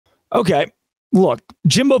Okay. Look,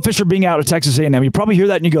 Jimbo Fisher being out of Texas A&M, you probably hear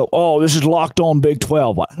that and you go, oh, this is locked on Big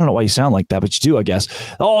 12. I don't know why you sound like that, but you do, I guess.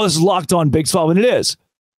 Oh, this is locked on Big 12, and it is.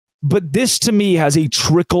 But this, to me, has a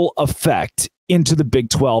trickle effect into the Big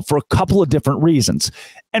 12 for a couple of different reasons.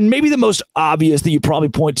 And maybe the most obvious that you probably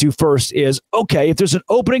point to first is, okay, if there's an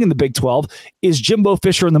opening in the Big 12, is Jimbo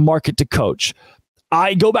Fisher in the market to coach?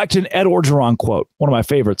 I go back to an Ed Orgeron quote, one of my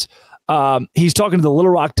favorites. He's talking to the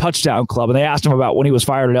Little Rock Touchdown Club, and they asked him about when he was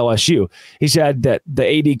fired at LSU. He said that the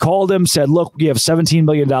AD called him, said, look, you have $17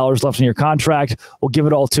 million left in your contract. We'll give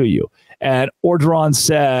it all to you. And Orgeron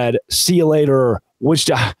said, see you later.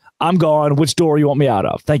 I'm gone. Which door you want me out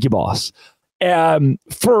of? Thank you, boss.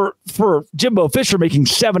 For Jimbo Fisher making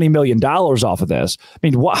 $70 million off of this, I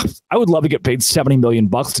mean, wow, I would love to get paid $70 million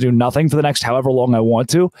to do nothing for the next however long I want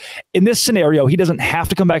to. In this scenario, he doesn't have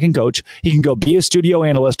to come back and coach. He can go be a studio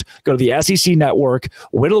analyst, go to the SEC network,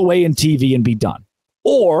 whittle away in TV, and be done.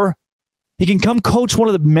 Or he can come coach one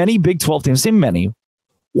of the many Big 12 teams, say many,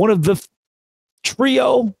 one of the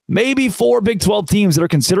trio, maybe 4 Big 12 teams that are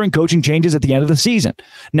considering coaching changes at the end of the season.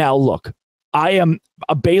 Now, look, I am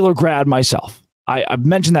a Baylor grad myself. I've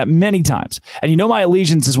mentioned that many times. And you know my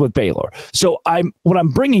allegiance is with Baylor. So what I'm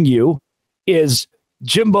bringing you is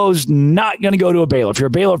Jimbo's not going to go to a Baylor. If you're a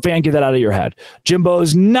Baylor fan, get that out of your head.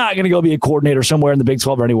 Jimbo's not going to go be a coordinator somewhere in the Big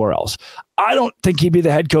 12 or anywhere else. I don't think he'd be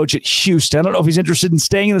the head coach at Houston. I don't know if he's interested in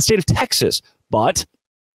staying in the state of Texas, but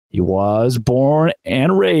he was born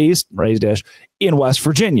and raised in West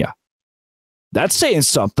Virginia. That's saying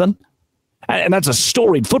something. And that's a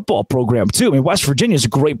storied football program, too. I mean, West Virginia is a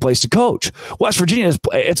great place to coach. West Virginia,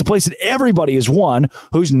 it's a place that everybody has won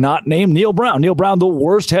who's not named Neil Brown. Neil Brown, the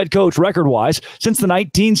worst head coach record-wise since the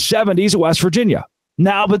 1970s at West Virginia.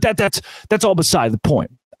 Now, but that's all beside the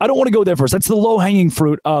point. I don't want to go there first. That's the low-hanging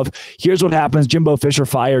fruit of here's what happens. Jimbo Fisher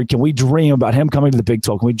fired. Can we dream about him coming to the Big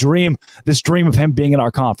 12? Can we dream this dream of him being in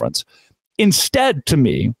our conference? Instead, to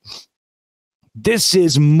me, this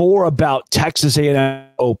is more about Texas A&M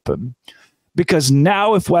open. Because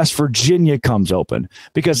now if West Virginia comes open,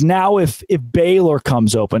 because now if Baylor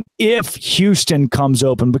comes open, if Houston comes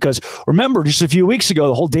open, because remember just a few weeks ago,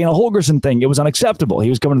 the whole Dana Holgorsen thing, it was unacceptable. He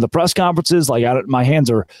was coming to the press conferences like, my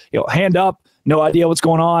hands are, hand up, no idea what's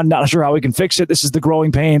going on, not sure how we can fix it. This is the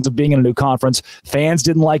growing pains of being in a new conference. Fans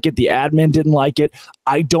didn't like it. The admin didn't like it.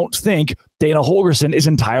 I don't think Dana Holgorsen is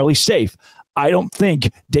entirely safe. I don't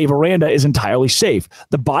think Dave Aranda is entirely safe.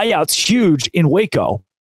 The buyout's huge in Waco.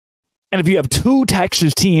 And if you have 2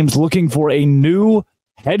 Texas teams looking for a new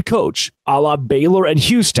head coach, a la Baylor and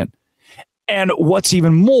Houston, and what's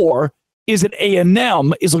even more is that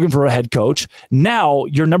A&M is looking for a head coach, now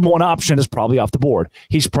your number one option is probably off the board.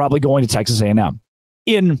 He's probably going to Texas A&M.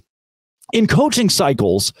 In coaching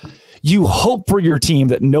cycles, you hope for your team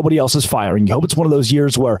that nobody else is firing. You hope it's one of those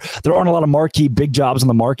years where there aren't a lot of marquee big jobs in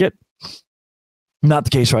the market. Not the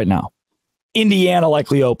case right now. Indiana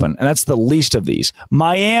likely open, and that's the least of these.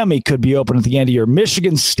 Miami could be open at the end of the year.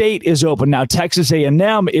 Michigan State is open. Now Texas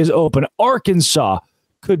A&M is open. Arkansas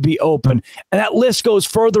could be open. And that list goes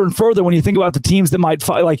further and further when you think about the teams that might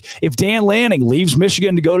fight. Like if Dan Lanning leaves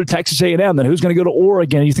Michigan to go to Texas A&M, then who's going to go to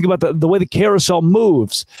Oregon? And you think about the way the carousel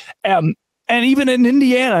moves. And even in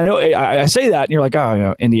Indiana, I know I say that, and you're like,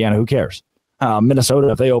 oh, Indiana, who cares? Minnesota,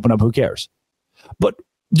 if they open up, who cares? But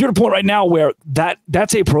you're at a point right now where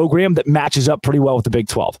that's a program that matches up pretty well with the Big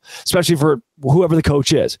 12, especially for whoever the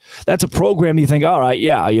coach is. That's a program you think, all right,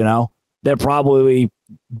 yeah, they're probably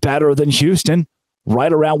better than Houston,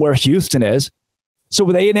 right around where Houston is. So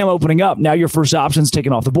with A&M opening up, now your first option's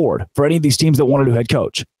taken off the board for any of these teams that want a new head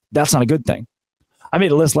coach. That's not a good thing. I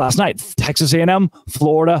made a list last night. Texas A&M,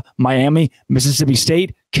 Florida, Miami, Mississippi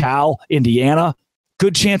State, Cal, Indiana.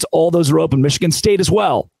 Good chance all those are open. Michigan State as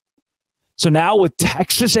well. So now with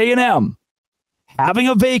Texas A&M having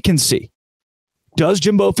a vacancy, does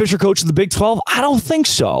Jimbo Fisher coach in the Big 12? I don't think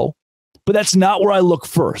so, but that's not where I look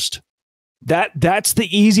first. That's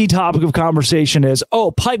the easy topic of conversation is,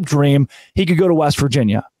 pipe dream, he could go to West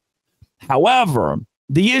Virginia. However,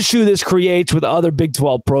 the issue this creates with other Big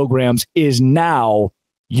 12 programs is now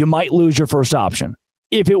you might lose your first option.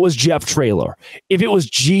 If it was Jeff Traylor, if it was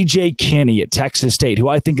G.J. Kinney at Texas State, who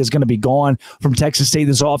I think is going to be gone from Texas State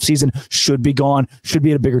this offseason, should be gone, should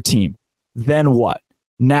be at a bigger team. Then what?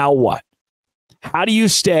 Now what? How do you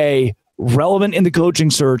stay relevant in the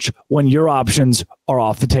coaching search when your options are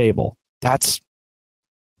off the table? That's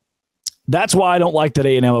why I don't like that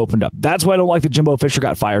A&M opened up. That's why I don't like that Jimbo Fisher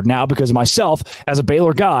got fired now, because myself, as a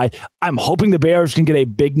Baylor guy, I'm hoping the Bears can get a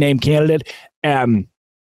big name candidate.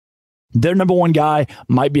 Their number one guy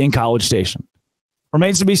might be in College Station.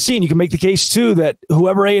 Remains to be seen. You can make the case, too, that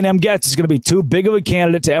whoever A&M gets is going to be too big of a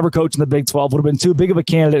candidate to ever coach in the Big 12, would have been too big of a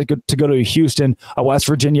candidate to go to a Houston, a West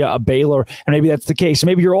Virginia, a Baylor, and maybe that's the case.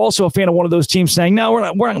 Maybe you're also a fan of one of those teams saying, no, we're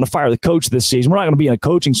not going to fire the coach this season. We're not going to be in a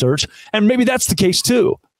coaching search, and maybe that's the case,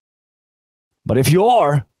 too. But if you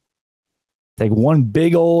are, take one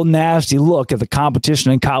big old nasty look at the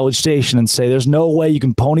competition in College Station and say there's no way you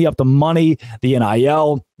can pony up the money, the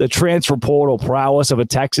NIL, the transfer portal prowess of a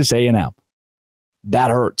Texas A&M.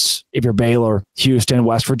 That hurts if you're Baylor, Houston,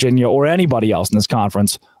 West Virginia, or anybody else in this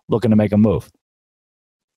conference looking to make a move.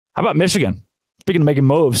 How about Michigan? Speaking of making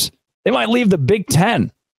moves, they might leave the Big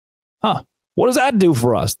Ten. Huh. What does that do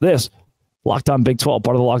for us? This Locked On Big 12,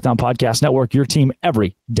 part of the Locked On Podcast Network, your team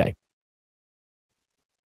every day.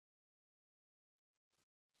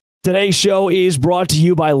 Today's show is brought to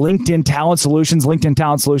you by LinkedIn Talent Solutions. LinkedIn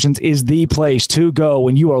Talent Solutions is the place to go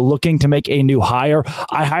when you are looking to make a new hire.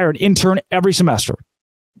 I hire an intern every semester.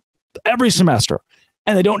 And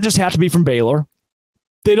they don't just have to be from Baylor.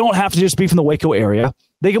 They don't have to just be from the Waco area.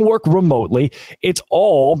 They can work remotely. It's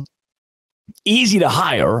all easy to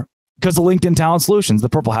hire because of LinkedIn Talent Solutions, the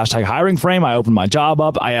purple hashtag hiring frame. I open my job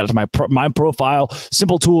up. I add it to my profile.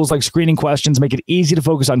 Simple tools like screening questions make it easy to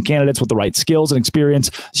focus on candidates with the right skills and experience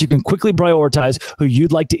so you can quickly prioritize who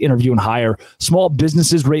you'd like to interview and hire. Small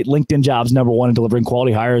businesses rate LinkedIn Jobs #1 in delivering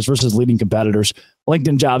quality hires versus leading competitors.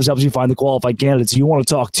 LinkedIn Jobs helps you find the qualified candidates you want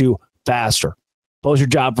to talk to faster. Post your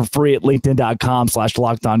job for free at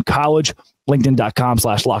linkedin.com/lockedoncollege,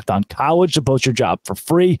 linkedin.com/lockedoncollege to post your job for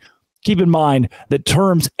free. Keep in mind that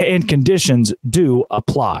terms and conditions do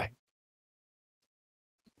apply.